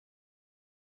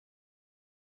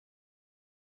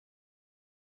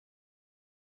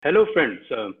Hello, friends.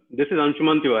 This is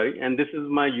Anshuman Tiwari, and this is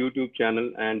my YouTube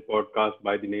channel and podcast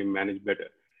by the name Manage Better.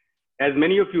 As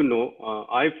many of you know,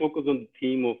 I focus on the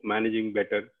theme of managing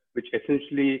better, which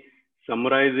essentially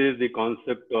summarizes the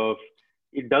concept of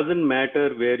it doesn't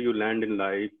matter where you land in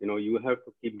life. You have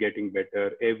to keep getting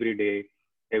better every day,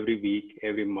 every week,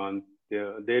 every month.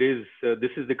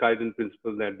 This is the Kaizen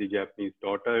principle that the Japanese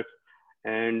taught us,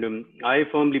 and I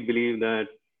firmly believe that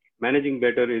managing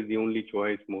better is the only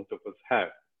choice most of us have.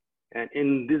 And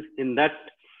in that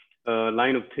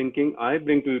line of thinking, I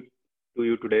bring to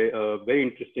you today a very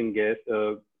interesting guest,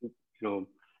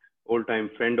 old time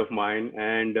friend of mine,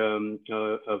 and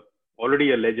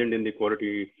already a legend in the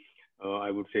quality,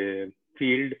 I would say,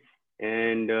 field,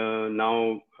 and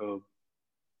now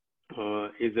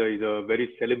is a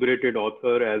very celebrated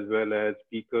author as well as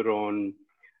speaker on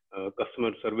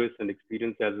customer service and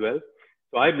experience as well.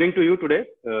 So I bring to you today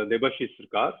Debashish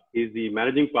Sarkar. He's the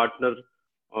managing partner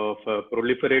of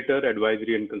Proliferator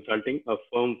Advisory and Consulting, a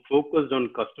firm focused on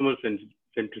customer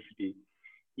centricity.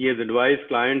 He has advised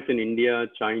clients in India,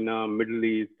 China, Middle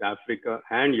East, Africa,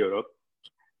 and Europe.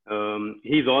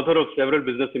 He's author of several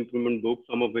business improvement books,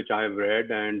 some of which I have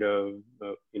read, and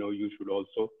you should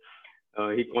also.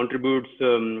 He contributes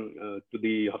to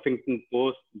the Huffington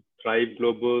Post, Thrive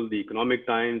Global, the Economic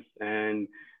Times, and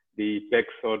the PEX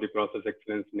or the Process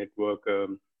Excellence Network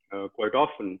quite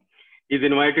often. He's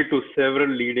invited to several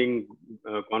leading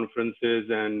conferences,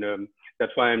 and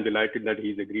that's why I'm delighted that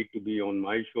he's agreed to be on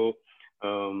my show.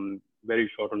 Very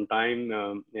short on time,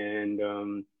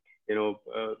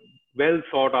 well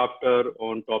sought after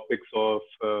on topics of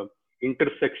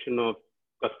intersection of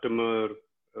customer,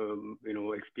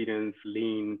 experience,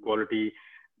 lean, quality,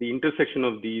 the intersection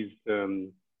of these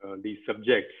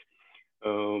subjects.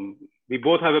 We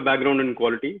both have a background in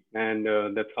quality, and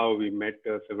that's how we met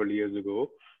several years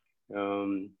ago.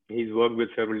 He's worked with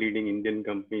several leading Indian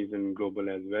companies and global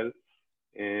as well.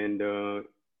 And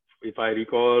if I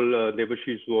recall,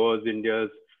 Debashish was India's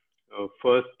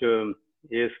first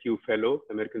ASQ fellow,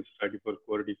 American Society for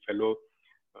Quality fellow,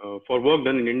 for work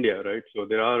done in India, right? So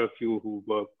there are a few who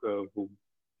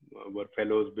were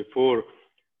fellows before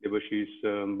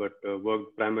Debashish, but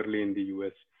worked primarily in the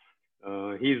US.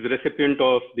 He's the recipient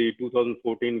of the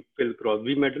 2014 Phil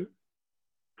Crosby Medal.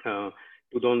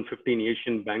 2015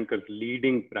 Asian Bankers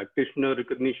Leading Practitioner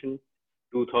Recognition,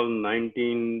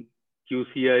 2019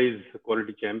 QCI's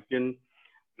Quality Champion,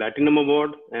 Platinum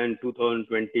Award, and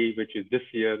 2020, which is this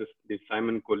year, the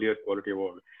Simon Collier Quality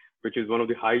Award, which is one of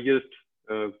the highest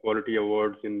quality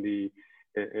awards in the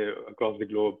across the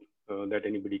globe that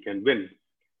anybody can win.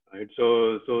 Right.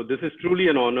 So this is truly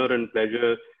an honor and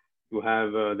pleasure to have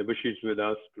Debashish with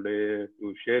us today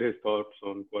to share his thoughts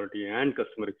on quality and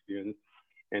customer experience.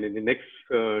 And in the next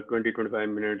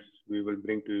 20-25 minutes, we will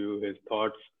bring to you his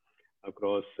thoughts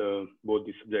across both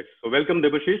the subjects. So welcome,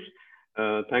 Debashish.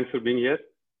 Thanks for being here.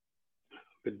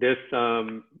 With this,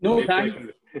 no, thanks.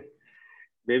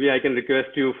 Maybe I can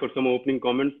request you for some opening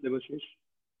comments, Debashish.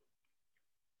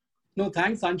 No,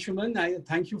 thanks, Anshuman.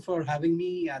 Thank you for having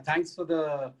me. Thanks for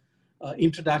the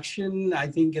introduction. I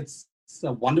think it's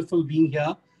wonderful being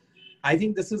here. I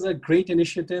think this is a great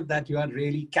initiative that you are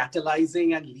really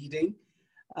catalyzing and leading.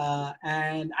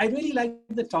 And I really like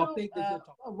the topic.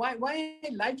 Why I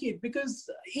like it? Because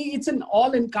it's an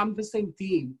all-encompassing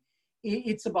theme.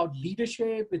 It's about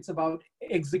leadership. It's about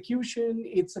execution.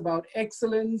 It's about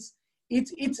excellence.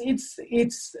 It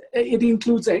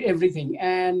includes everything.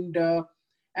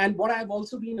 And what I've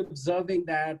also been observing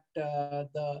that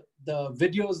the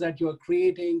videos that you're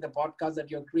creating, the podcasts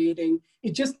that you're creating,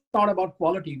 it's just not about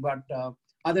quality, but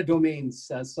other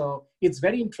domains. So it's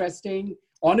very interesting.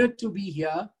 Honored to be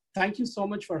here. Thank you so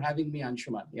much for having me,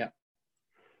 Anshuman. Yeah.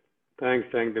 Thanks,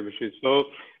 Debashish. So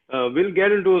we'll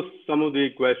get into some of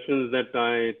the questions that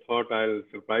I thought I'll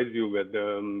surprise you with,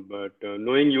 but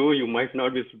knowing you, you might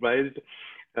not be surprised.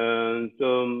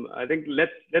 So I think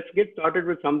let's get started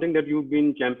with something that you've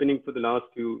been championing for the last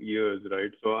few years,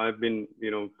 right? So I've been,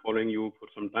 following you for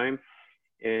some time,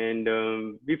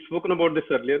 and we've spoken about this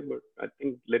earlier, but I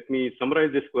think let me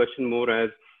summarize this question more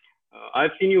as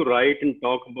I've seen you write and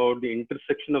talk about the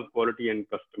intersection of quality and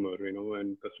customer,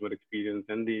 and customer experience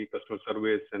and the customer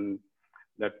service and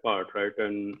that part, right?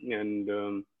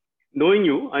 And knowing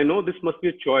you, I know this must be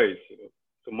a choice.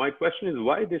 So my question is,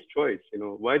 why this choice?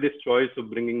 Why this choice of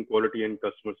bringing quality and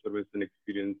customer service and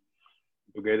experience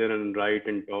together and write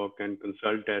and talk and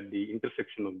consult at the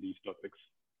intersection of these topics?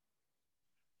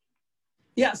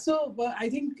 Yeah, so I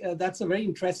think that's a very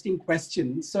interesting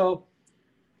question. So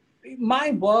my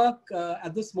work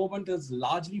at this moment is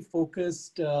largely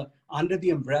focused under the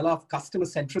umbrella of customer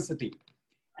centricity.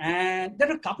 And there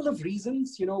are a couple of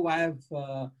reasons, why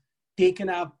I've taken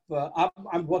up,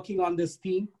 I'm working on this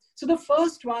theme. So the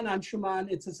first one, Anshuman,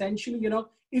 it's essentially,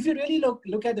 if you really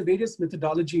look at the various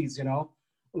methodologies,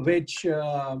 which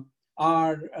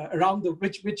are around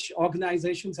which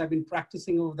organizations have been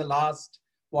practicing over the last,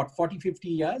 40, 50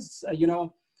 years,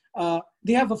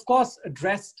 they have, of course,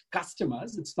 addressed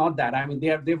customers. It's not that. I mean,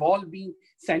 they've all been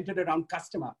centered around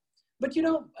customer. But,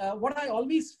 what I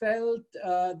always felt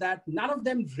that none of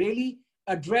them really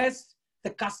addressed the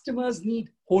customer's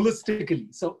need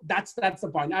holistically. So that's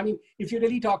the point. I mean, if you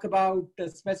really talk about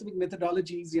specific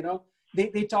methodologies,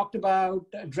 they talked about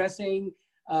addressing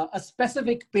a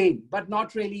specific pain, but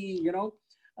not really,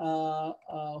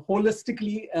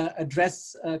 holistically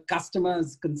address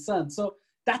customers' concerns. So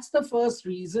that's the first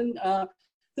reason.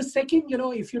 The second,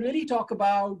 if you really talk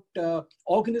about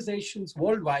organizations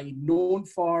worldwide known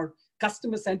for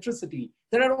customer centricity,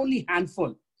 there are only a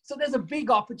handful. So there's a big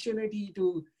opportunity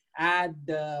to add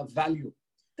value.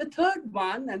 The third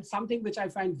one, and something which I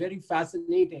find very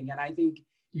fascinating, and I think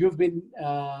you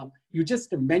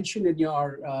just mentioned in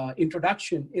your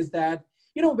introduction, is that,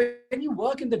 when you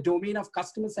work in the domain of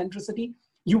customer centricity,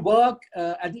 you work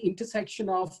at the intersection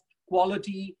of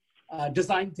quality,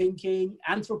 design thinking,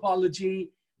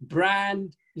 anthropology,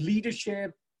 brand,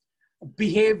 leadership,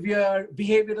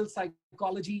 behavioral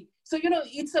psychology. So,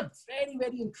 it's a very,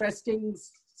 very interesting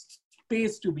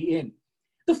space to be in.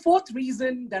 The fourth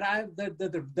reason that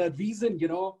the reason,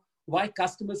 why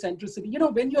customer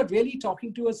centricity, when you're really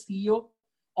talking to a CEO,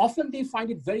 often they find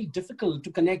it very difficult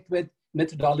to connect with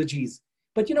methodologies.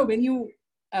 But, when you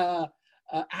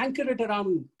anchor it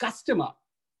around customer,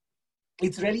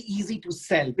 it's really easy to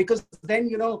sell, because then,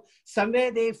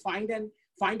 somewhere they find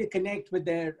a connect with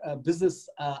their business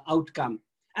outcome.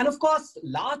 And of course,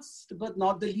 last but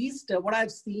not the least, what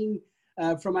I've seen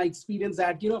from my experience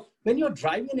that, when you're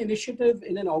driving an initiative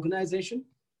in an organization,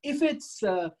 if it's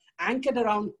anchored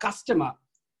around customer,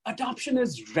 adoption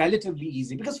is relatively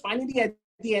easy, because finally, at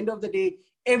the end of the day,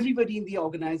 everybody in the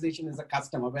organization is a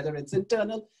customer, whether it's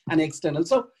internal and external.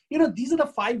 So, these are the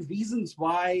 5 reasons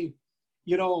why,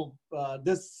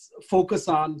 this focus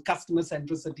on customer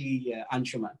centricity,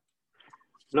 Anshuman.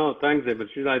 No, thanks,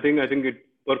 Debashish. I think it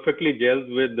perfectly gels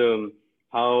with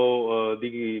how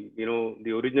the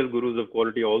original gurus of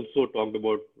quality also talked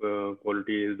about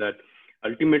quality, is that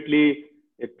ultimately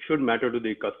it should matter to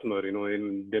the customer.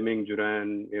 In Deming,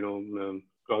 Juran,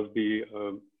 Crosby,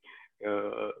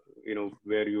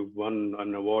 where you've won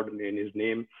an award in his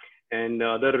name, and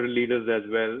other leaders as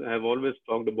well have always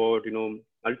talked about,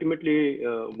 ultimately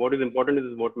what is important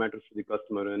is what matters to the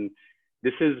customer. And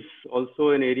this is also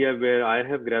an area where I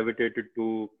have gravitated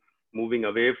to, moving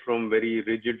away from very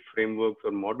rigid frameworks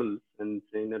or models, and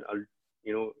saying that,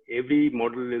 every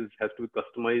model has to be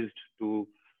customized to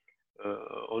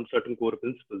on certain core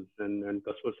principles, and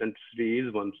customer centricity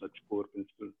is one such core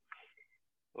principle.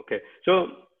 Okay, so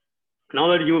now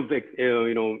that you've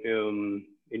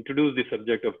introduced the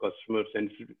subject of customer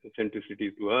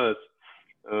centricity to us,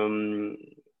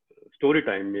 story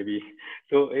time maybe.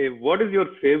 So what is your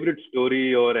favorite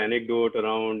story or anecdote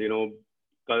around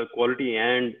quality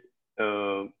and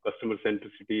customer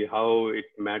centricity, how it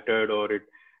mattered or it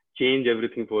changed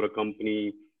everything for a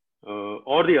company,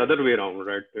 or the other way around,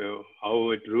 right?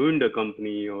 How it ruined a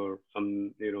company, or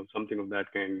something of that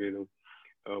kind.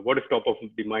 What is top of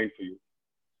the mind for you?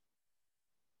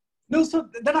 No, so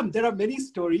there are many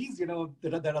stories.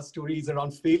 There are stories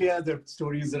around failure, there are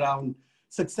stories around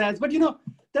success, but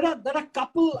there are a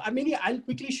couple. I mean, I'll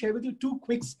quickly share with you 2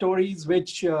 quick stories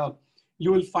which you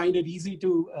will find it easy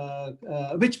to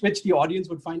which the audience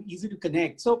would find easy to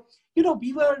connect. So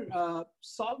we were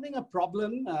solving a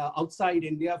problem outside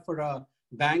India for a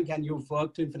bank, and you've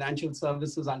worked in financial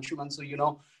services, Anshuman, so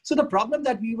so the problem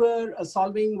that we were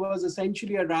solving was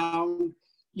essentially around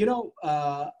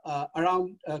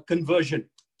conversion.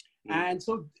 And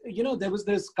so, there was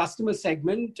this customer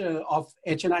segment of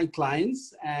HNI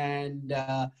clients. And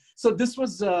so this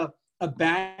was a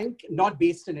bank not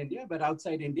based in India, but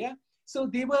outside India. So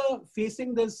they were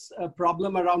facing this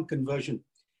problem around conversion.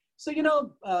 So,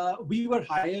 we were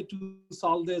hired to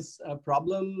solve this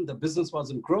problem. The business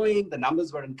wasn't growing. The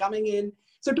numbers weren't coming in.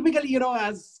 So typically,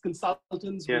 as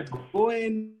consultants would go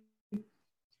in.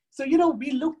 So,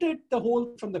 we looked at the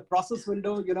whole from the process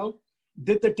window,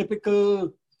 did the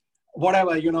typical,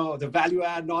 whatever, the value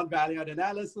add, non-value add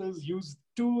analysis, use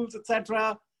tools,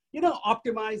 etc.,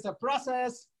 optimize the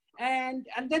process, and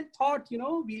then thought,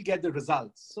 we'll get the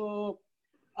results. So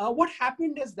what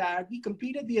happened is that we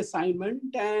completed the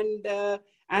assignment, and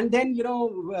then,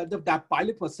 that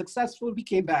pilot was successful. We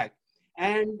came back.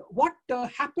 And what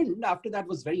happened after that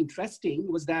was very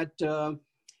interesting was that the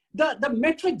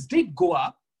metrics did go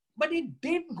up, but it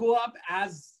didn't go up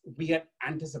as we had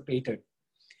anticipated.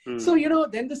 So,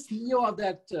 then the CEO of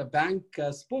that bank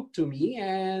spoke to me,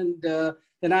 and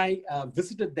then I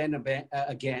visited them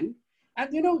again.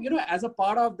 And, as a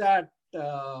part of that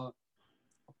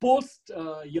post,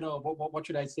 what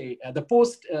should I say? The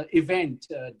post event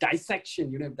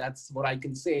dissection, if that's what I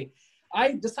can say,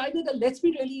 I decided that let's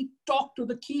really talk to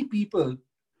the key people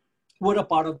who are a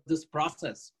part of this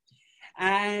process.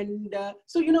 And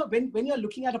so, when you're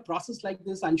looking at a process like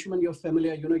this, Anshuman, you're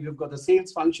familiar, you've got the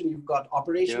sales function, you've got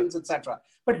operations, etc.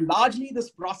 But largely this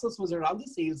process was around the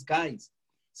sales guys.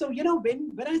 So,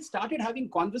 when I started having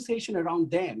conversation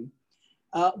around them,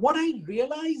 what I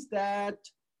realized that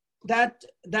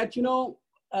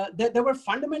there were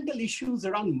fundamental issues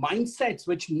around mindsets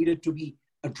which needed to be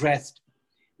addressed.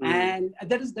 And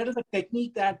there is a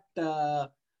technique that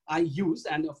I use,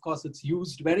 and of course it's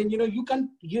used, wherein, you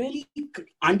can really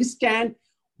understand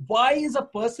why is a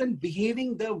person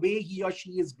behaving the way he or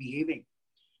she is behaving.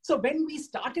 So when we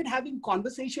started having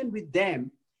conversation with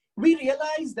them, we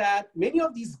realized that many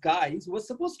of these guys who were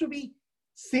supposed to be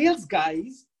sales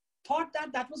guys thought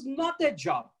that that was not their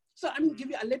job. So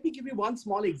let me give you one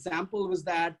small example, was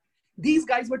that these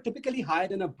guys were typically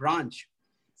hired in a branch.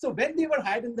 So when they were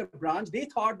hired in the branch, they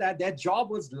thought that their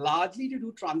job was largely to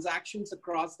do transactions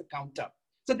across the counter.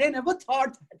 So they never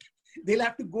thought that they'll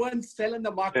have to go and sell in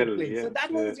the marketplace. So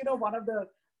that was, one of the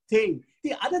things.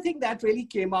 The other thing that really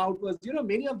came out was,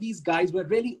 many of these guys were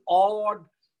really odd,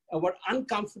 were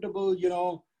uncomfortable,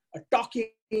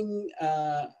 talking,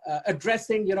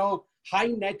 addressing, high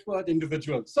net worth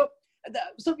individuals. So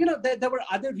there were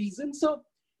other reasons. So,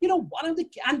 one of the,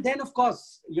 and then of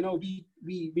course,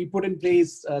 we put in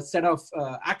place a set of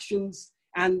actions,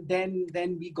 and then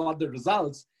we got the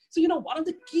results. So, one of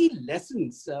the key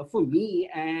lessons for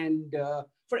me and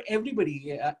for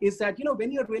everybody is that,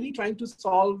 when you're really trying to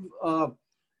solve a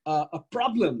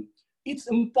problem, it's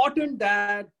important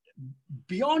that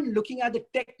beyond looking at the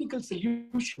technical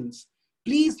solutions,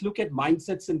 please look at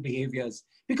mindsets and behaviors,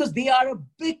 because they are a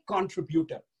big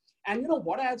contributor. And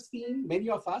what I have seen, many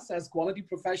of us as quality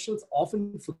professionals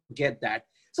often forget that.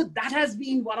 So that has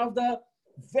been one of the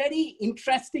very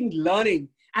interesting learning.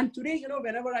 And today,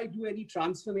 whenever I do any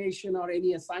transformation or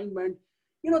any assignment,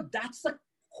 that's a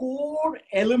core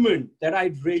element that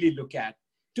I really look at.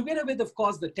 Together with, of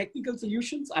course, the technical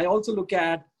solutions, I also look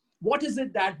at what is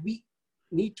it that we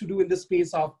need to do in the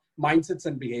space of mindsets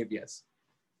and behaviors.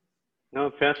 Now,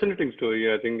 fascinating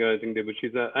story. I think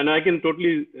Debashish, and I can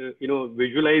totally,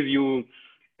 visualize you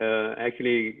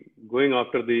actually going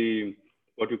after the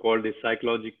what you call the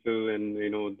psychological and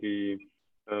the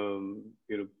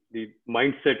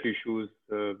mindset issues.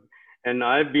 And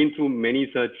I've been through many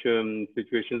such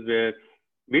situations where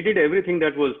we did everything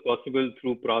that was possible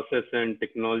through process and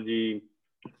technology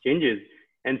changes,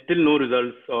 and still no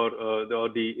results, or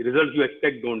the results you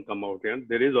expect don't come out. Yeah?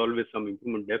 There is always some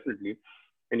improvement, definitely.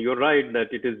 And you're right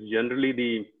that it is generally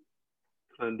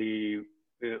the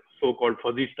so-called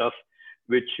fuzzy stuff,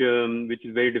 which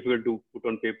is very difficult to put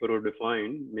on paper or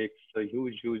define, makes a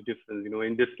huge difference.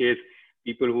 In this case,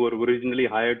 people who were originally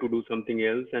hired to do something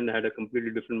else and had a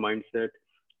completely different mindset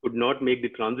could not make the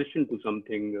transition to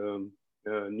something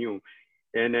new.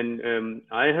 And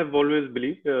I have always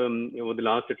believed over the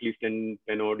last at least 10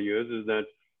 odd years is that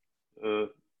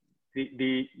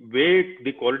the way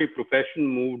the quality profession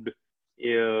moved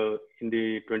in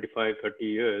the 25, 30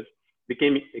 years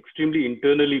became extremely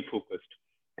internally focused,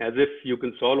 as if you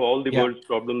can solve all the world's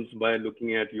problems by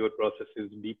looking at your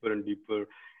processes deeper and deeper,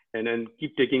 and then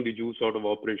keep taking the juice out of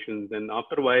operations. And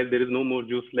after a while, there is no more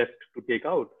juice left to take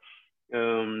out.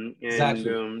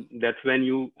 Exactly. That's when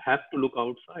you have to look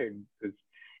outside.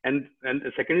 And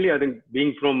secondly, I think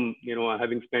being from,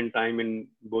 having spent time in,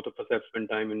 both of us have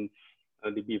spent time in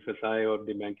the BFSI or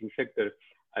the banking sector,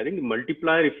 I think the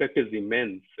multiplier effect is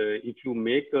immense. If you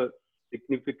make a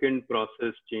significant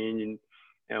process change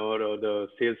or the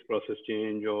sales process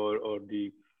change or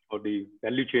the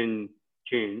value chain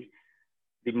change,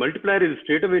 the multiplier is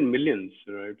straight away in millions,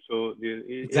 right? So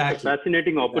it's a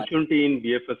fascinating opportunity in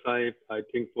BFSI, I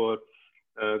think, for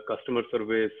customer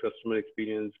service, customer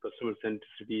experience, customer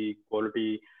centricity,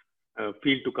 quality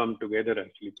field to come together,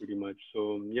 actually, pretty much.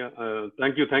 So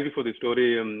thank you for the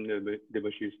story,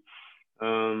 Debashish.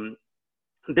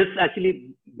 This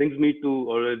actually brings me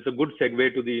to, or it's a good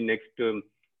segue to the next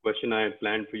question I had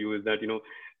planned for you, is that,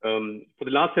 for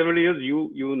the last several years,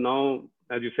 you now,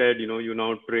 as you said, you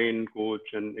now train, coach,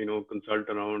 and, consult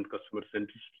around customer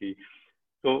centricity.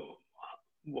 So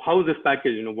how is this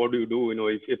package? What do you do?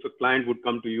 If a client would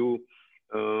come to you,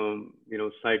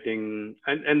 citing,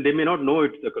 and they may not know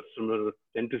it's the customer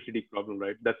centricity problem,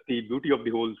 right? That's the beauty of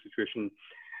the whole situation.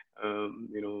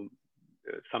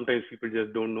 Sometimes people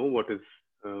just don't know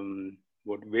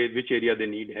which area they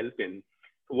need help in.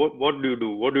 So what do you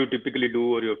do? What do you typically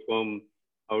do, or your firm?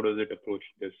 How does it approach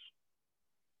this?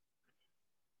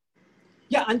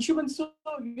 Yeah, Anshuman, so,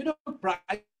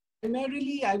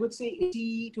 primarily, I would say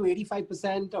 80 to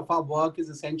 85% of our work is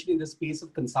essentially in the space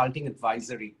of consulting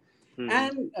advisory.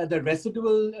 And the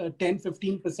residual 10,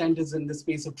 15% is in the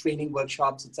space of training,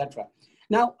 workshops, etc.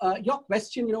 Now, your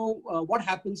question, what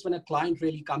happens when a client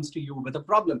really comes to you with a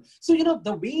problem? So,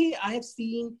 the way I have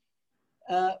seen,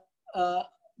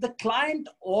 the client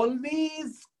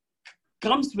always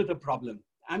comes with a problem.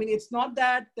 I mean, it's not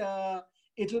that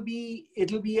it'll be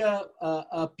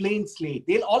a plain slate.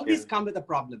 They'll always come with a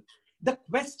problem. The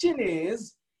question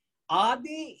is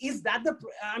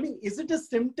it a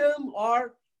symptom,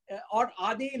 or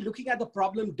are they looking at the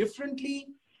problem differently?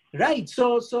 Right.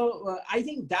 So I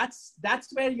think that's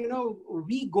where,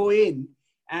 we go in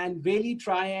and really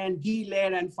try and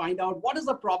delayer and find out what is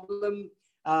the problem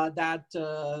that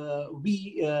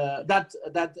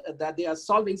they are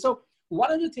solving. So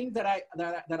one of the things that I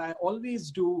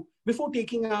always do before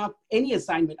taking up any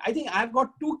assignment, I think I've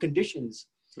got two conditions.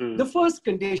 The first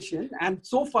condition, and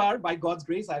so far, by God's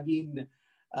grace, I've been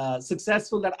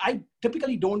successful, that I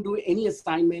typically don't do any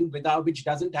assignment which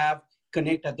doesn't have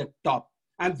connect at the top.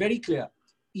 I'm very clear.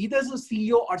 Either as a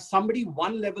CEO or somebody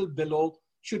one level below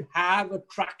should have a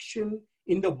traction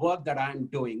in the work that I'm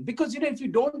doing. Because, if you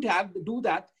don't do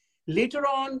that, later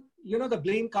on, the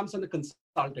blame comes on the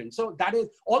consultant. So that is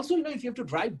also, if you have to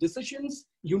drive decisions,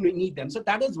 you need them. So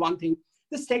that is one thing.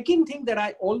 The second thing that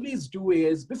I always do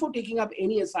is, before taking up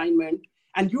any assignment,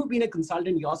 and you've been a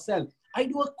consultant yourself, I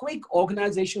do a quick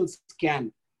organizational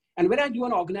scan. And when I do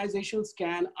an organizational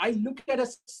scan, I look at a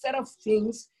set of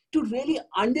things to really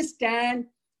understand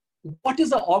what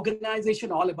is the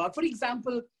organization all about. For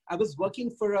example, I was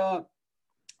working for a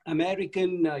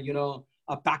American, a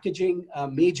packaging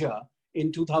major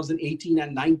in 2018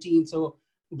 and 19. So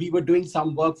we were doing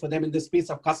some work for them in the space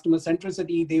of customer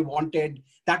centricity.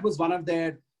 That was one of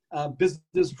their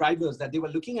business drivers that they were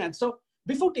looking at. So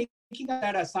before taking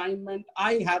that assignment,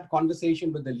 I had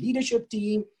conversation with the leadership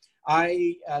team.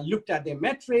 I looked at their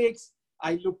metrics.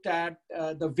 I looked at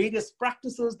the various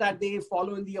practices that they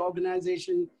follow in the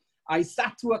organization. I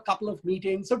sat through a couple of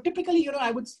meetings. So typically, I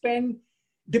would spend,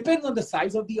 depends on the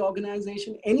size of the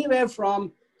organization, anywhere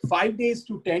from 5 days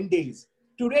to 10 days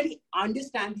to really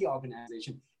understand the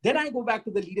organization. Then I go back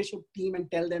to the leadership team and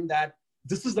tell them that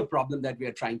this is the problem that we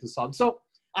are trying to solve. So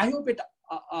I hope it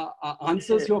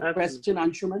answers your question,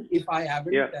 Anshuman. If I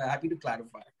haven't, happy to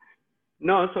clarify.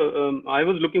 No, so I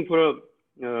was looking for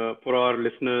our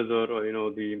listeners or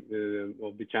of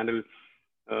the channel,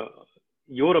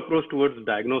 your approach towards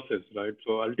diagnosis, right?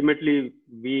 So ultimately,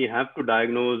 we have to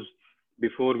diagnose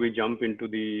before we jump into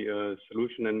the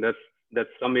solution, and that's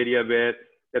an area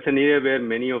where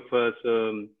many of us,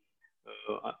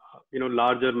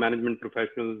 larger management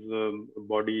professionals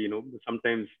body,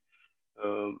 sometimes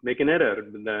make an error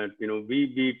that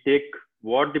we take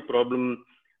what the problem.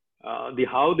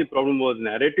 How the problem was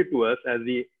narrated to us as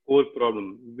the core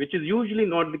problem, which is usually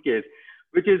not the case,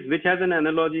 which has an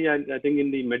analogy, I think,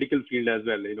 in the medical field as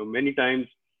well. Many times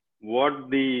what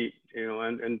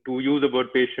and to use the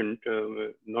word patient,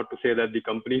 not to say that the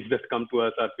companies that come to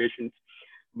us are patients,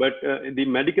 but the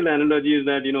medical analogy is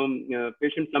that,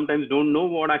 patients sometimes don't know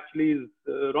what actually is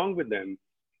wrong with them.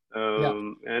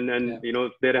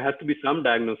 There has to be some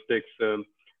diagnostics to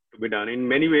be done. In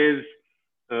many ways,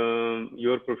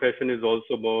 your profession is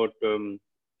also about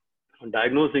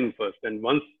diagnosing first, and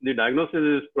once the diagnosis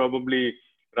is probably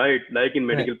right, like in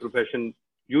medical profession,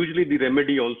 usually the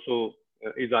remedy also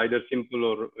is either simple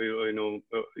or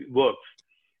works.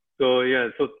 So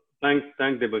so thanks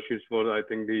Debashish for, I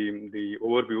think, the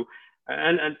overview,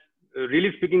 and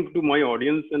really speaking to my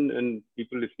audience and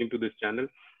people listening to this channel.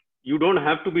 You don't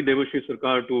have to be Debashish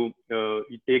Sarkar to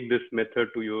take this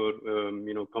method to your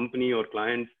company or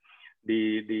clients.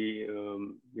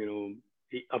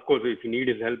 Of course, if you need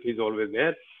his help, he's always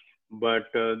there. But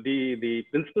the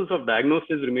principles of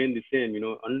diagnosis remain the same.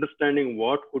 Understanding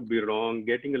what could be wrong,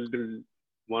 getting a little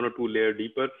 1 or 2 layer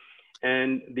deeper.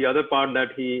 And the other part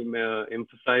that he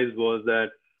emphasized was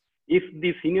that if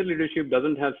the senior leadership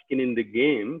doesn't have skin in the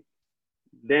game,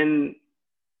 then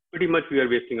pretty much we are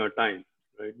wasting our time,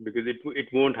 right? Because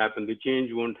it won't happen. The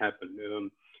change won't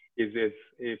happen.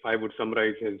 If I would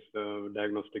summarize his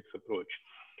diagnostics approach.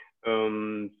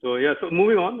 So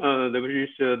moving on,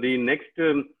 the next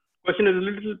question is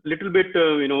a little bit,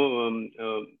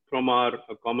 from our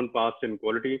common past in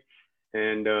quality,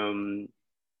 and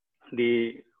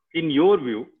in your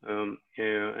view, and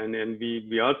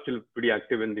we are still pretty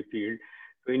active in the field.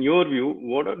 So in your view,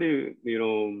 what are the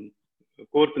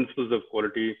core principles of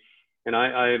quality? And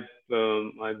I've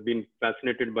been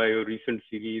fascinated by your recent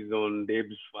series on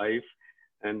DEBS 5,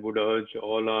 and would urge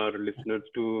all our listeners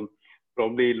to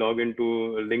probably log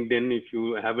into LinkedIn if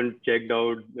you haven't checked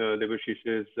out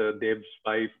Debashish's DEBS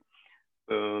 5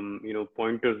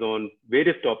 pointers on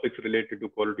various topics related to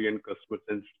quality and customer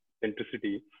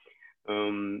centricity.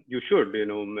 You should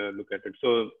look at it.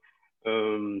 So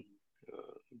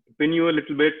pin you a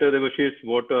little bit, Debashish,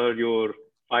 what are your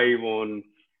 5 on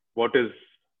what is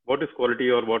quality,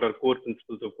 or what are core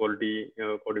principles of quality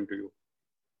according to you?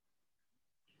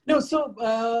 No, so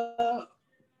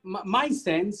my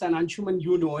sense, and Anshuman,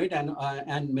 you know it,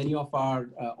 and many of our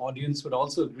audience would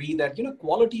also agree that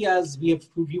quality, as we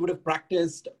would have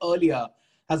practiced earlier,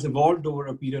 has evolved over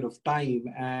a period of time.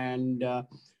 And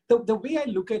the way I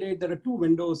look at it, there are 2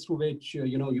 windows through which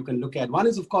you can look at. One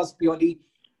is, of course, purely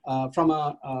from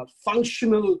a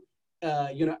functional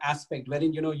aspect,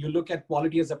 wherein you look at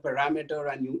quality as a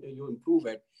parameter and you improve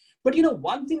it. But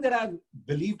one thing that I've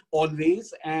believed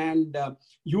always, and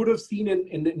you would have seen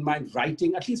in my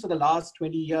writing, at least for the last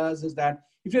 20 years, is that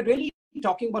if you're really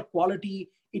talking about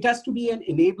quality, it has to be an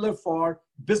enabler for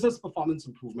business performance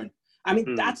improvement. I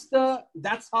mean, that's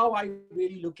how I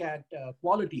really look at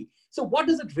quality. So what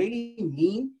does it really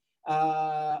mean?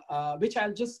 Which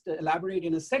I'll just elaborate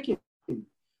in a second.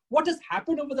 What has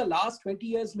happened over the last 20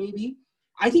 years, maybe,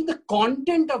 I think the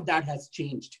content of that has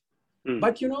changed.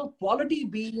 But quality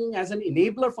being as an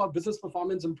enabler for business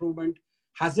performance improvement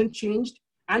hasn't changed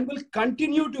and will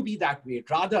continue to be that way.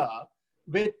 Rather,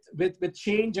 with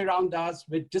change around us,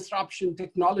 with disruption,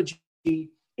 technology,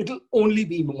 it'll only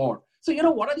be more. So,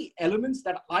 what are the elements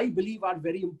that I believe are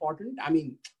very important? I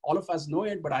mean, all of us know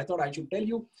it, but I thought I should tell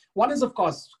you. One is, of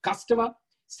course, customer.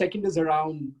 Second is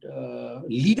around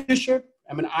leadership.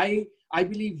 I mean, I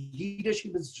believe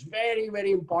leadership is very, very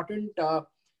important.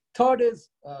 Third is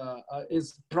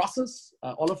process.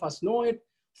 All of us know it.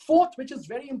 Fourth, which is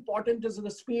very important, is in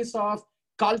the space of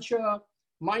culture,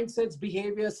 mindsets,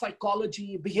 behavior,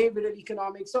 psychology, behavioral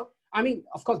economics. So, I mean,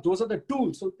 of course, those are the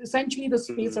tools. So essentially the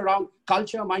space around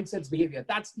culture, mindsets, behavior,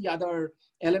 that's the other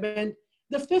element.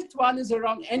 The fifth one is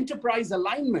around enterprise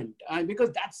alignment,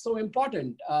 because that's so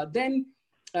important. Then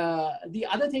the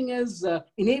other thing is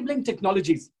enabling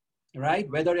technologies. Right?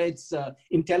 Whether it's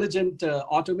intelligent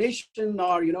automation,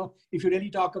 or, if you really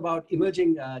talk about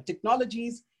emerging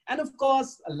technologies. And of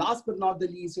course, last but not the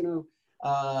least,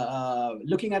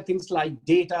 looking at things like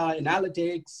data,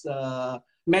 analytics,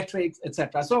 metrics,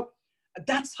 etc. So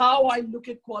that's how I look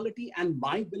at quality. And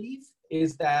my belief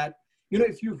is that,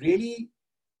 if you really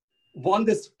want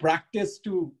this practice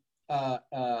to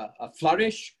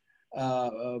flourish,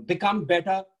 become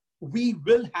better, we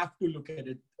will have to look at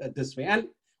it this way. And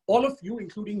all of you,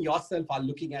 including yourself, are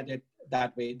looking at it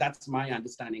that way. That's my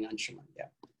understanding, Anshuman.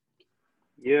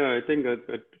 Yeah, I think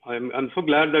I'm so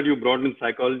glad that you brought in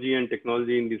psychology and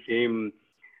technology in the same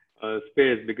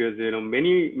space, because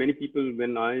many people,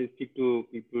 when I speak to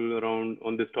people around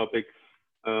on this topic,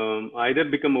 either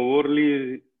become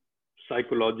overly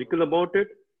psychological about it,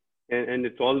 and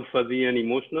it's all fuzzy and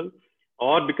emotional,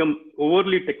 or become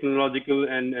overly technological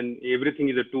and everything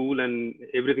is a tool and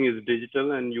everything is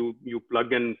digital, and you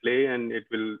plug and play and it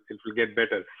will get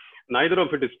better. Neither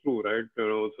of it is true, right?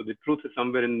 So the truth is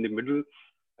somewhere in the middle.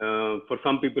 For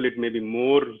some people, it may be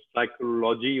more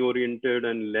psychology oriented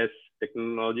and less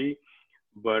technology,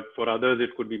 but for others,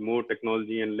 it could be more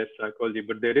technology and less psychology.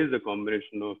 But there is a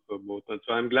combination of both. And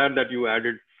so I'm glad that you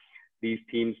added these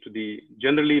themes to the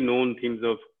generally known themes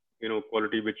of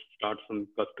quality, which starts from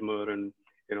customer and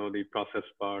the process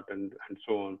part and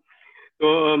so on.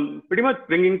 So pretty much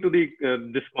bringing to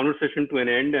this conversation to an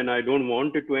end, and I don't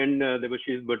want it to end,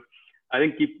 Debashish, but I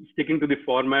think keep sticking to the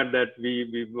format that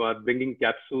we are bringing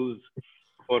capsules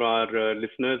for our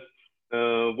listeners.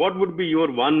 What would be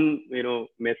your one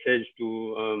message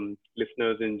to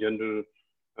listeners in general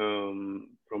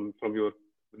from your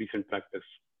recent practice?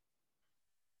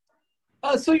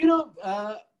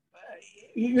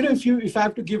 If I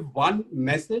have to give one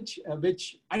message,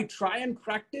 which I try and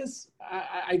practice,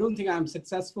 I don't think I'm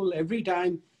successful every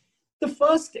time. The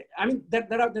first, I mean,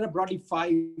 there are broadly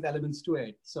 5 elements to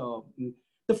it. So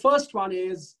the first one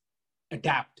is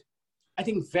adapt. I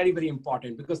think very, very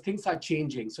important, because things are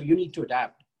changing. So you need to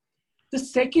adapt. The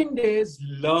second is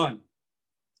learn.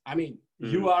 I mean,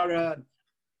 you are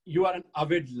you are an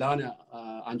avid learner,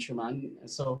 Anshuman.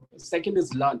 So second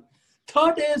is learn.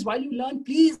 Third is while you learn,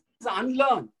 please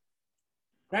unlearn.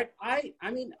 Right?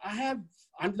 I mean, I have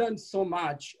unlearned so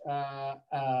much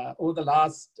over the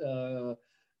last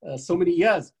so many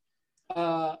years.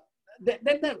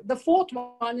 Then the fourth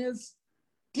one is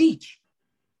teach.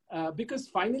 Because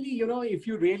finally, you know, if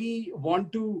you really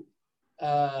want to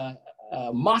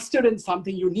master in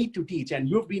something, you need to teach. And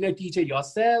you've been a teacher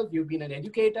yourself, you've been an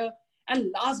educator,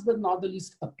 and last but not the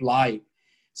least, apply.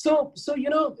 So you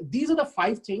know, these are the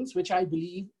 5 things which I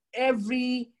believe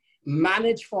every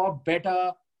Manage for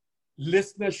Better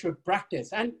listener should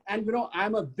practice. And you know,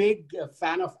 I'm a big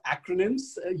fan of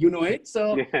acronyms, you know it.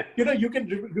 So, you know, you can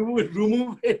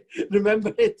remove it,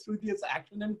 remember it through this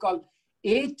acronym called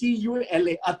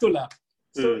ATULA, Atula.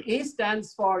 So A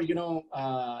stands for, you know,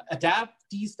 adapt,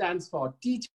 T stands for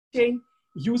teaching,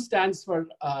 U stands for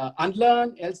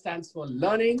unlearn, L stands for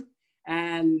learning,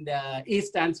 and A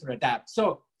stands for adapt.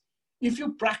 So if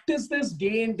you practice this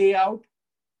day in, day out,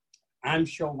 I'm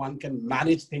sure one can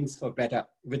manage things for better,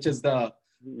 which is the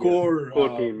core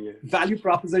theme, value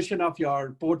proposition of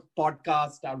your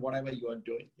podcast or whatever you are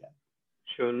doing. Yeah.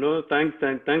 Sure. No, thanks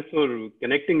for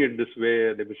connecting it this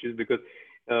way, Debashish, because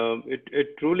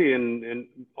it truly, and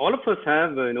all of us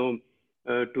have, you know,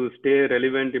 to stay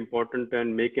relevant, important,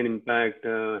 and make an impact,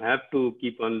 have to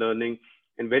keep on learning,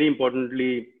 and very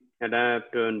importantly,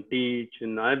 adapt and teach.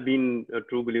 And I've been a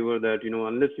true believer that, you know,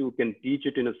 unless you can teach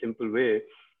it in a simple way,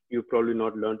 you've probably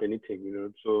not learned anything, you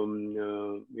know. So,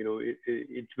 you know,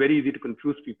 it's very easy to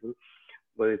confuse people,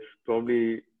 but it's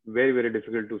probably very, very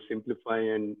difficult to simplify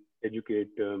and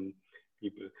educate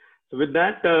people. So with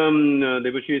that,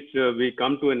 Debashish, we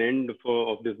come to an end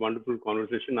of this wonderful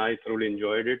conversation. I thoroughly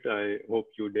enjoyed it. I hope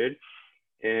you did.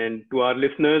 And to our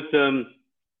listeners,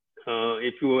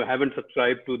 if you haven't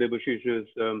subscribed to Debashish's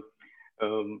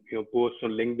you know, posts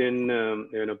on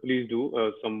LinkedIn, you know, please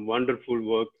do. Some wonderful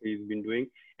work he's been doing.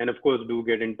 And of course, do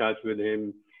get in touch with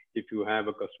him if you have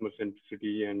a customer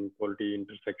centricity and quality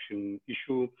intersection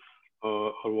issue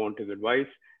or want his advice.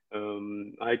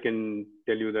 I can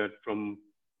tell you that from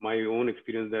my own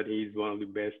experience that he's one of the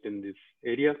best in this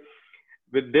area.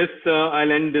 With this,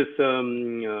 I'll end this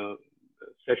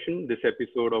session, this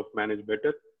episode of Manage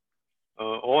Better.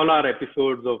 All our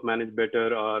episodes of Manage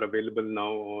Better are available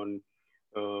now on,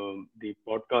 the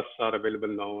podcasts are available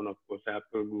now on, of course,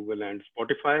 Apple, Google, and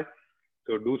Spotify.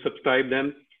 So do subscribe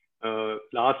them.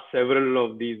 Last several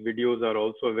of these videos are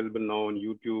also available now on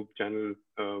YouTube channel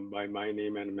by my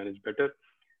name and Manage Better.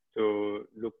 So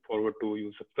look forward to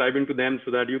you subscribing to them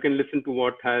so that you can listen to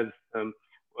what has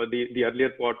the earlier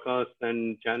podcasts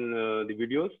and channel the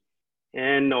videos,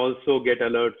 and also get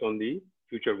alerts on the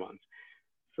future ones.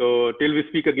 So till we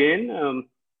speak again,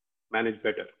 manage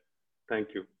better. Thank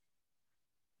you.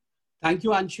 Thank you,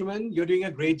 Anshuman. You're doing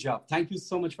a great job. Thank you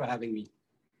so much for having me.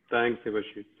 Thanks,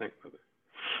 Debashish. Thanks, brother.